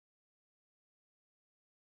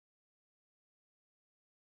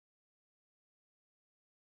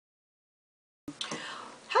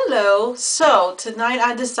Hello. So tonight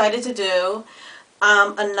I decided to do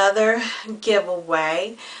another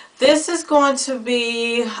giveaway. This is going to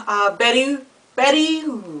be Betty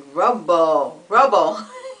Rubble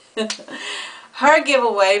her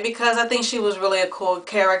giveaway, because I think she was really a cool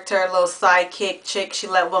character, a little sidekick chick. She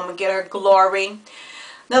let women get her glory.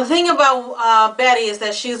 Now the thing about Betty is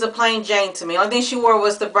that she's a plain Jane to me. The only thing she wore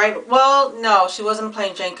was the bright, well, no, she wasn't a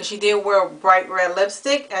plain Jane because she did wear bright red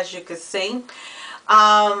lipstick, as you can see.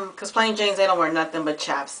 Because plain Janes, they don't wear nothing but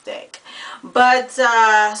chapstick. But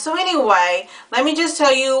so anyway, let me just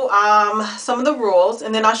tell you some of the rules,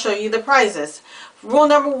 and then I'll show you the prizes. Rule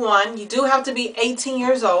number one: you do have to be 18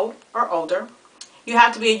 years old or older. You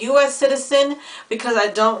have to be a U.S. citizen, because I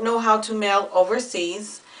don't know how to mail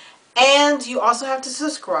overseas. And you also have to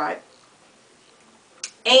subscribe.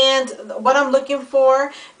 And what I'm looking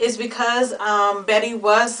for is, because Betty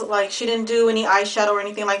was like, she didn't do any eyeshadow or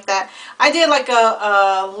anything like that. I did like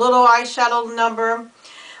a little eyeshadow number,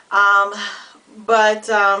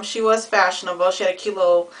 but she was fashionable. She had a cute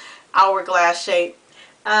little hourglass shape.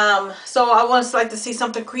 So I want to like to see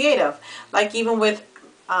something creative, like even with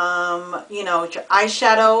you know, your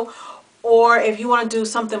eyeshadow. Or if you want to do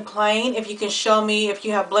something plain, if you can show me, if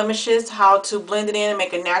you have blemishes, how to blend it in and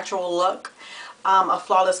make a natural look. A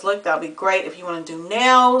flawless look, that'll be great. If you want to do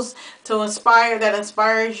nails to inspire, that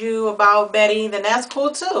inspires you about Betty, then that's cool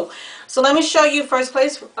too. So let me show you first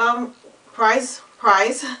place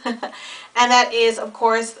prize and that is, of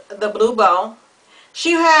course, the blue bow.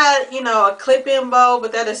 She had, you know, a clip-in bow,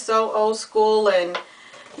 but that is so old school, and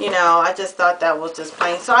you know, I just thought that was just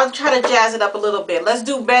plain. So I'll try to jazz it up a little bit. Let's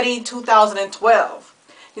do Betty 2012.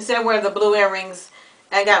 You said wear the blue earrings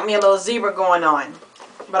and got me a little zebra going on,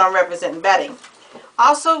 but I'm representing Betty.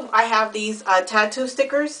 Also, I have these tattoo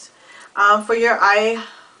stickers for your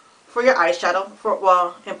eyeshadow.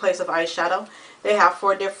 Well, in place of eyeshadow, they have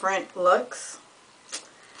 4 different looks.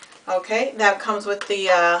 Okay, that comes with the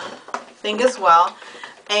thing as well.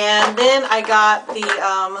 And then I got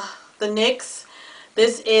the NYX.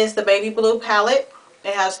 This is the baby blue palette.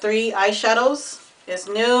 It has 3 eyeshadows. It's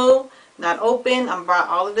new, not open. I brought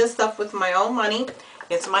all of this stuff with my own money.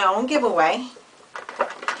 It's my own giveaway.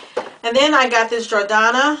 And then I got this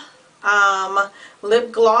Jordana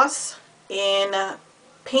lip gloss in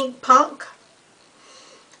Pink Punk.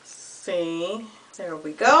 See, there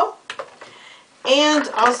we go. And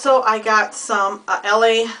also I got some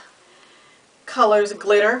LA Colors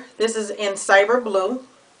glitter. This is in Cyber Blue.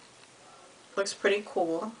 Looks pretty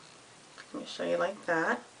cool. Let me show you like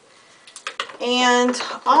that. And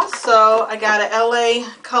also I got a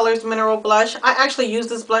LA Colors mineral blush. I actually use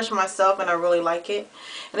this blush myself and I really like it.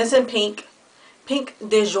 And it's in pink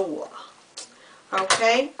de jour.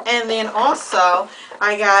 Okay, and then also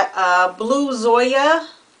I got blue Zoya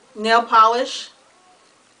nail polish.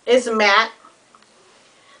 It's matte,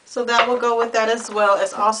 so that will go with that as well.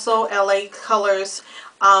 It's also LA Colors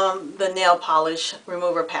the nail polish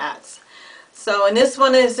remover pads. So, and this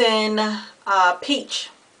one is in peach.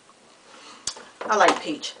 I like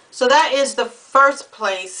peach. So that is the first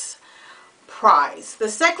place prize. The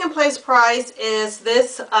second place prize is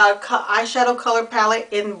this eyeshadow color palette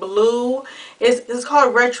in blue. It's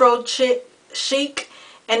called Retro Chic,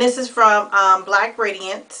 and this is from Black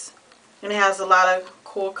Radiance, and it has a lot of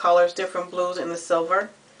cool colors, different blues, and the silver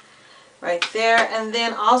right there. And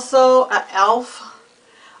then also a e.l.f.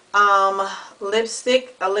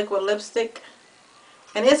 lipstick, a liquid lipstick,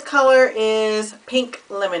 and its color is Pink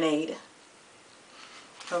Lemonade.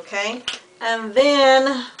 Okay, and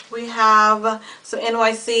then we have some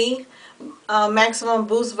NYC Maximum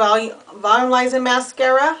Boost Volumizing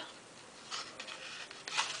Mascara.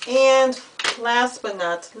 And last but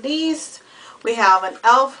not least, we have an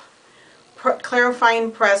e.l.f.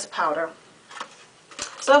 Clarifying Press Powder.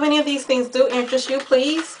 So if any of these things do interest you,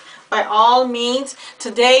 please, by all means.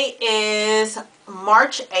 Today is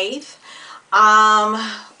March 8th.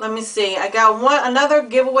 Let me see. I got another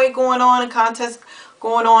giveaway going on, a contest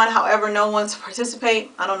going on. However, no one's participating.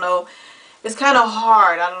 I don't know. It's kind of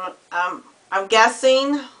hard. I'm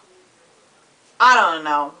guessing. I don't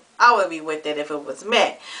know. I would be with it if it was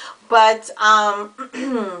me. But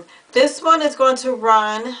this one is going to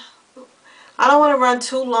run. I don't want to run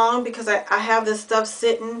too long because I have this stuff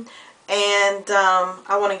sitting, and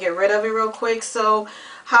I want to get rid of it real quick. So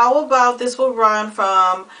how about this will run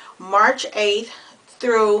from March 8th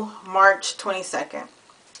through March 22nd.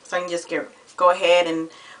 So I can just go ahead and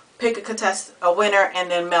pick a winner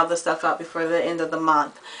and then mail the stuff out before the end of the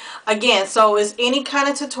month. Again, so it's any kind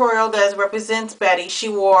of tutorial that represents Betty. She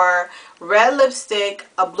wore red lipstick,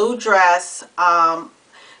 a blue dress,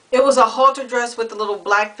 It was a halter dress with the little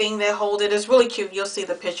black thing that hold it. It's really cute. You'll see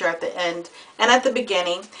the picture at the end and at the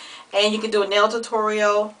beginning. And you can do a nail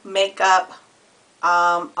tutorial, makeup,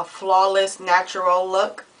 a flawless natural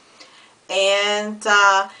look. And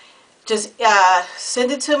just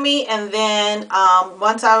send it to me, and then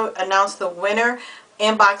once I announce the winner,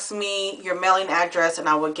 inbox me your mailing address and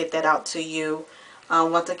I will get that out to you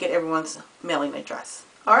once I get everyone's mailing address.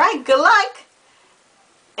 Alright, good luck,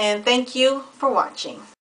 and thank you for watching.